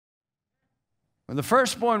When the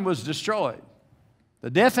firstborn was destroyed, the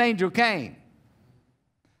death angel came.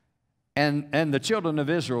 And the children of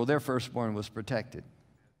Israel, their firstborn was protected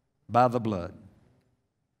by the blood.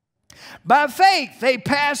 By faith, they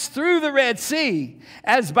passed through the Red Sea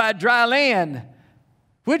as by dry land,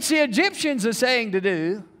 which the Egyptians are saying to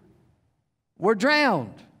do, were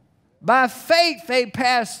drowned. By faith, they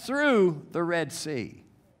passed through the Red Sea.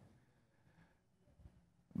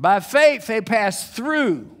 By faith, they passed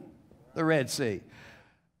through the Red Sea.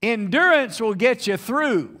 Endurance will get you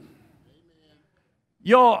through.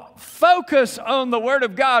 Your focus on the Word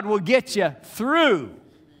of God will get you through.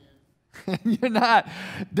 You're not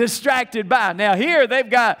distracted by. Now here they've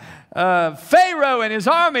got Pharaoh and his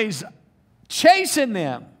armies chasing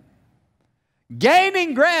them,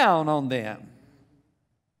 gaining ground on them.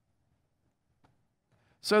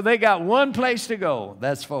 So they got one place to go,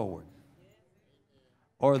 that's forward,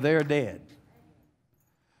 or they're dead.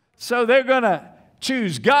 So they're going to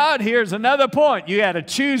choose God. Here's another point. You got to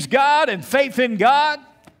choose God and faith in God,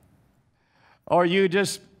 or you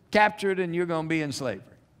just captured and you're going to be in slavery.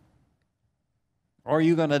 Or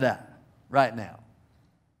you're going to die right now.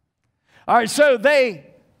 All right, so they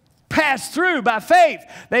passed through by faith.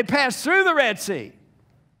 They passed through the Red Sea.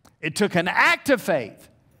 It took an act of faith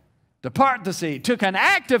to part the sea. It took an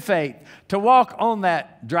act of faith to walk on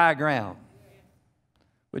that dry ground,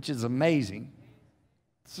 which is amazing.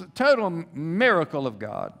 It's a total miracle of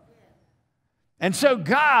God. And so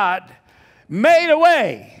God made a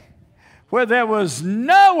way where there was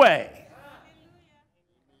no way.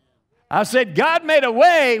 I said God made a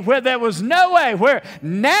way where there was no way, where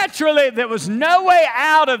naturally there was no way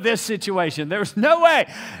out of this situation. There was no way.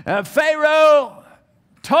 Pharaoh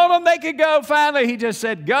told them they could go. Finally, he just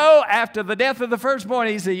said, go after the death of the firstborn.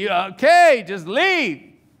 He said, okay, just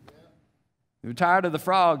leave. They were tired of the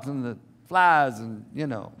frogs and the flies and,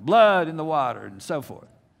 blood in the water and so forth.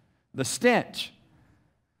 The stench.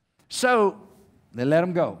 So they let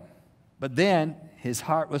him go. But then his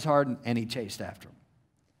heart was hardened and he chased after him.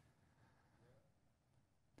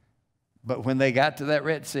 But when they got to that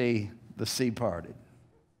Red Sea, the sea parted.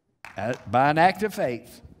 By an act of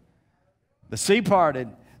faith, the sea parted.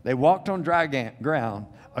 They walked on dry ground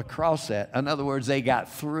across that. In other words, they got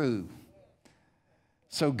through.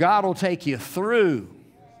 So God will take you through.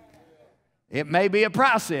 It may be a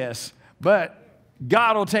process, but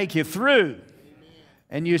God will take you through.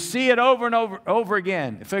 And you see it over and over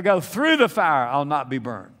again. If I go through the fire, I'll not be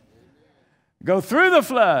burned. Go through the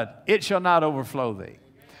flood, it shall not overflow thee.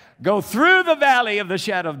 Go through the valley of the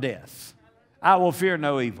shadow of death, I will fear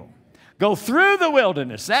no evil. Go through the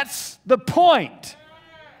wilderness. That's the point.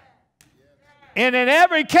 And in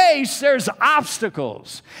every case, there's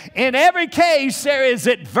obstacles. In every case, there is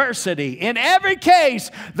adversity. In every case,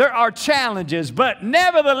 there are challenges. But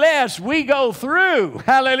nevertheless, we go through.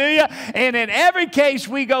 Hallelujah. And in every case,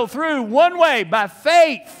 we go through one way, by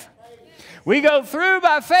faith. We go through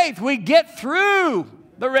by faith. We get through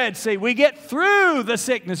the Red Sea. We get through the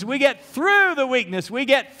sickness. We get through the weakness. We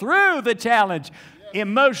get through the challenge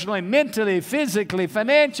emotionally, mentally, physically,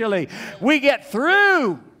 financially. We get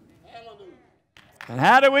through. And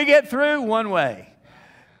how do we get through? One way,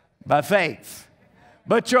 by faith.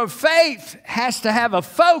 But your faith has to have a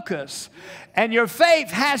focus, and your faith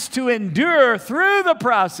has to endure through the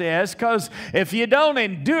process, because if you don't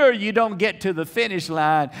endure, you don't get to the finish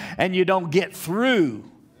line, and you don't get through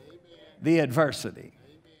the adversity.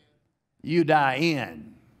 You die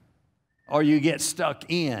in, or you get stuck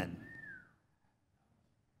in.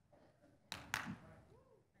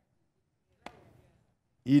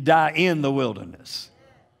 You die in the wilderness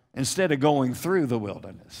instead of going through the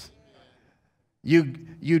wilderness. You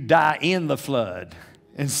die in the flood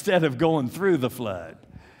instead of going through the flood.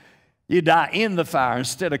 You die in the fire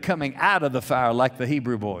instead of coming out of the fire like the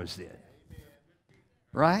Hebrew boys did.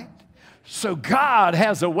 Right? So God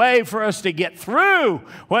has a way for us to get through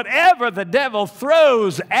whatever the devil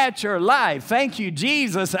throws at your life. Thank you,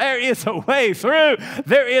 Jesus. There is a way through.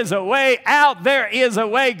 There is a way out. There is a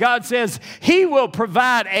way. God says He will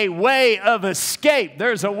provide a way of escape.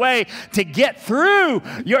 There's a way to get through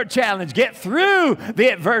your challenge, get through the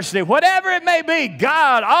adversity. Whatever it may be,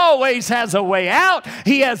 God always has a way out.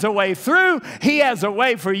 He has a way through. He has a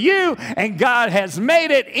way for you, and God has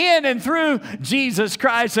made it in and through Jesus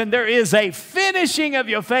Christ, and there is a finishing of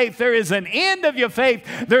your faith. There is an end of your faith.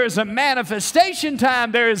 There is a manifestation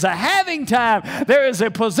time. There is a having time. There is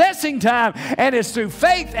a possessing time. And it's through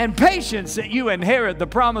faith and patience that you inherit the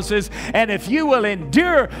promises. And if you will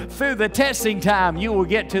endure through the testing time, you will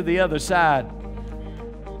get to the other side.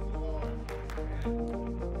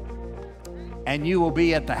 And you will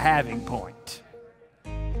be at the having point.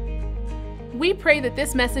 We pray that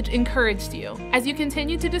this message encouraged you as you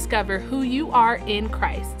continue to discover who you are in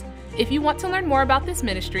Christ. If you want to learn more about this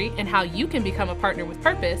ministry and how you can become a partner with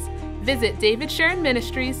purpose, visit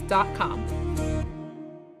davidshearinministries.com.